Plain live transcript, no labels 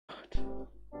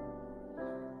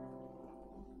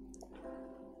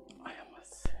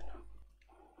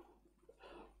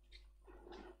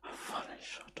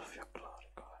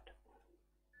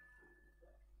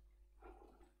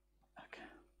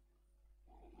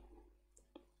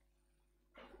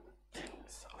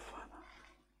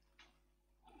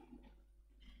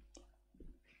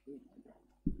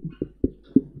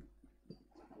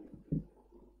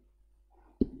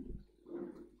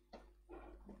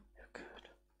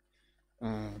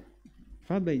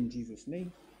Father, in Jesus'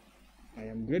 name, I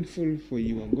am grateful for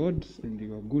you are God and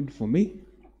you are good for me.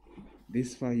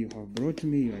 This far you have brought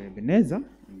me, you are Ebenezer,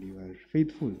 and you are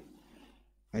faithful.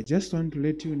 I just want to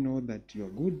let you know that you are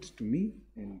good to me,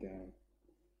 and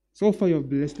so far you have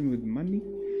blessed me with money.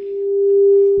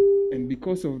 And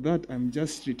because of that, I'm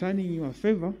just returning you a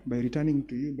favor by returning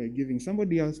to you by giving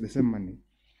somebody else the same money.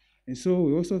 And so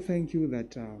we also thank you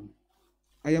that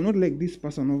I am not like this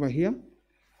person over here.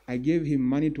 I gave him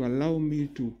money to allow me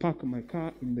to park my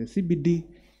car in the CBD,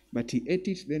 but he ate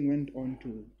it, then went on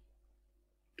to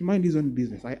mind his own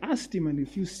business. I asked him and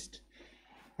refused.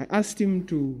 I asked him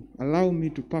to allow me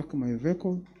to park my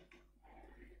vehicle.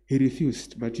 He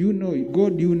refused. But you know,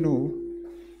 God, you know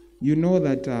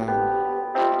that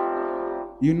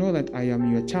I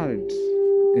am your child.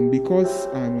 And because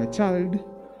I am your child,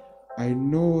 I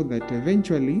know that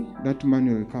eventually that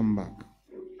money will come back.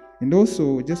 And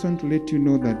also, I just want to let you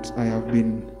know that I have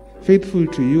been faithful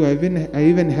to you. I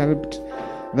even helped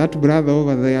that brother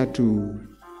over there to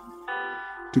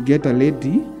get a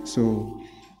lady. So,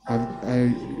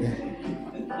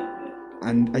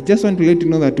 and I just want to let you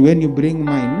know that when you bring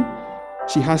mine,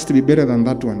 she has to be better than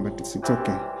that one, but it's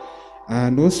okay.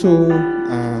 And also,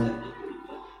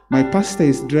 my pastor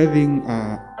is driving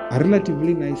a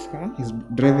relatively nice car. He's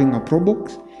driving a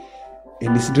Probox.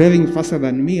 And he's driving faster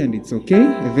than me, and it's okay.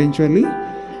 Eventually,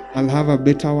 I'll have a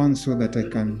better one so that I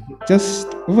can just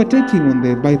overtake him on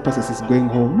the bypass as he's going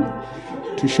home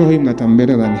to show him that I'm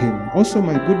better than him. Also,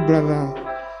 my good brother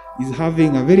is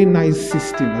having a very nice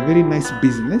system, a very nice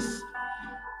business.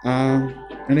 And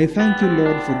I thank you,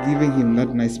 Lord, for giving him that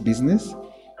nice business.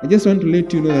 I just want to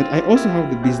let you know that I also have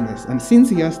the business. And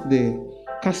since he asked the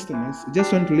customers, I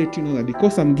just want to let you know that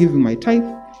because I'm giving my tithe,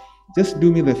 just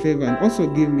do me the favor and also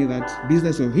give me that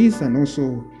business of his and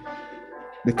also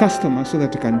the customer so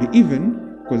that it can be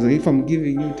even. Because if I'm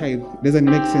giving you tithe, it doesn't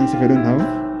make sense if I don't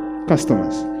have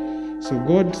customers. So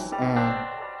God,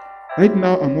 right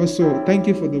now I'm also, thank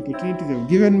you for the opportunities you've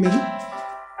given me.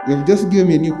 You've just given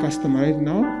me a new customer right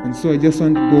now. And so I just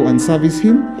want to go and service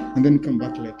him and then come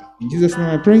back later. In Jesus' name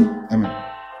I pray, amen.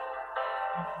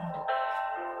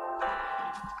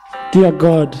 Dear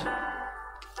God,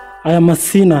 I am a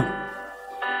sinner.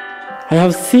 I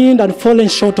have sinned and fallen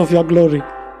short of your glory.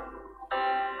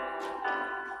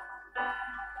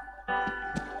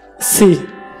 See,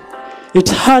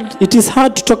 it is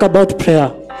hard to talk about prayer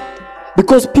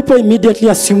because people immediately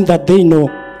assume that they know.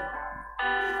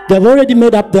 They have already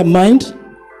made up their mind,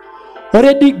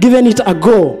 already given it a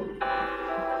go.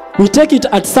 We take it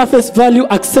at surface value,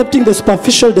 accepting the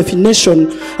superficial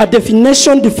definition, a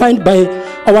definition defined by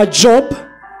our job,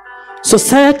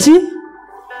 society,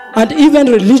 and even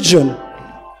religion.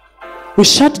 We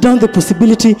shut down the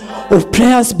possibility of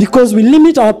prayers because we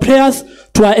limit our prayers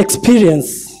to our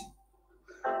experience.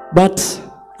 But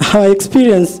our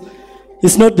experience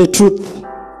is not the truth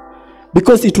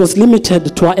because it was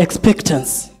limited to our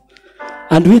expectance.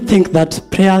 And we think that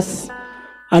prayers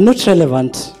are not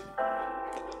relevant.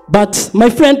 But my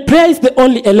friend, prayer is the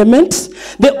only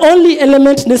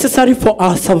element necessary for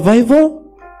our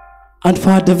survival and for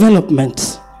our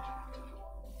development.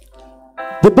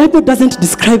 The Bible doesn't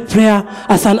describe prayer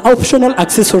as an optional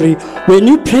accessory. When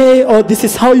you pray, or this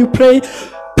is how you pray,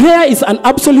 prayer is an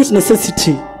absolute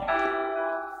necessity.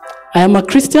 I am a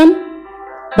Christian,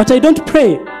 but I don't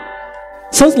pray.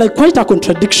 Sounds like quite a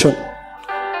contradiction.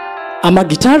 I'm a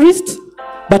guitarist,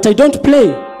 but I don't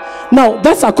play. Now,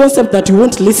 that's a concept that you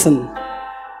won't listen.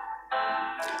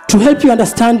 To help you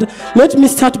understand, let me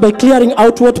start by clearing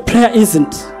out what prayer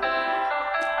isn't.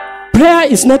 Prayer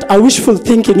is not a wishful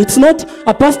thinking. It's not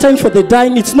a pastime for the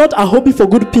dying. It's not a hobby for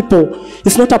good people.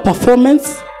 It's not a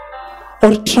performance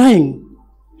or trying.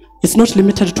 It's not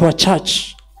limited to a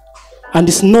church. And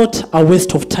it's not a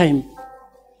waste of time.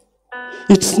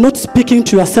 It's not speaking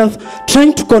to yourself,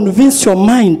 trying to convince your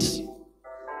mind.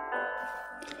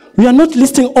 We are not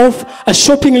listing off a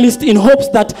shopping list in hopes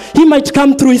that he might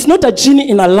come through. It's not a genie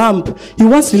in a lamp. He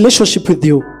wants relationship with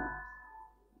you.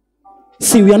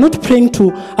 See, we are not praying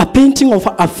to a painting of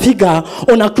a figure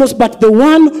on a cross, but the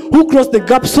one who crossed the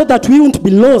gap so that we won't be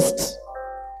lost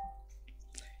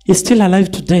is still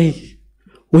alive today,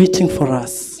 waiting for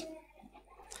us.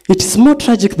 It is more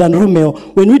tragic than Romeo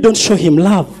when we don't show him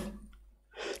love.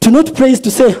 To not pray is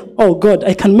to say, oh God,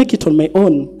 I can make it on my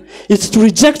own. It's to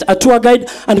reject a tour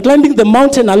guide and climbing the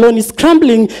mountain alone. Is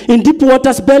scrambling in deep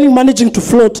waters, barely managing to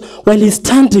float while he's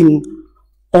standing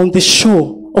on the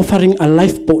shore offering a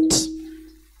lifeboat.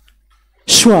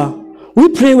 Sure, we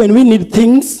pray when we need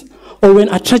things or when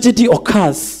a tragedy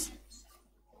occurs.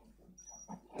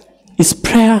 Is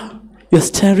prayer your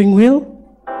steering wheel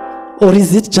Or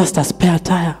is it just a spare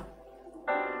tire?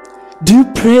 Do you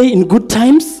pray in good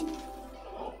times?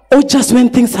 Or just when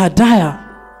things are dire?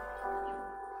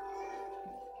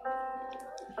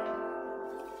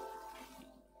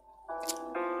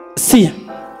 See,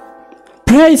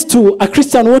 prayer is to a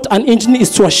Christian what an engine is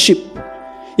to a ship.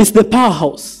 It's the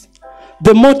powerhouse,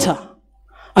 the motor,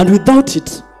 and without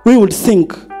it, we would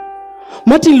sink.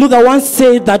 Martin Luther once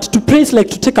said that to pray is like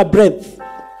to take a breath.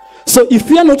 So if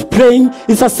we are not praying,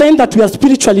 it's a sign that we are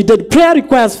spiritually dead. Prayer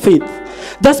requires faith.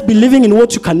 That's believing in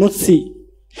what you cannot see.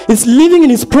 It's living in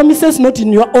his promises, not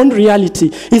in your own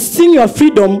reality. It's seeing your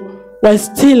freedom while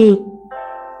still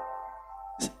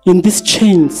in these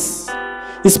chains.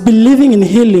 It's believing in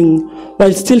healing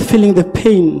while still feeling the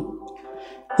pain.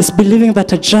 It's believing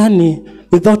that a journey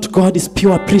without God is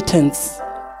pure pretense.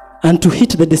 And to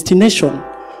hit the destination,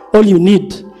 all you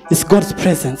need is God's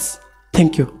presence.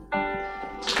 Thank you.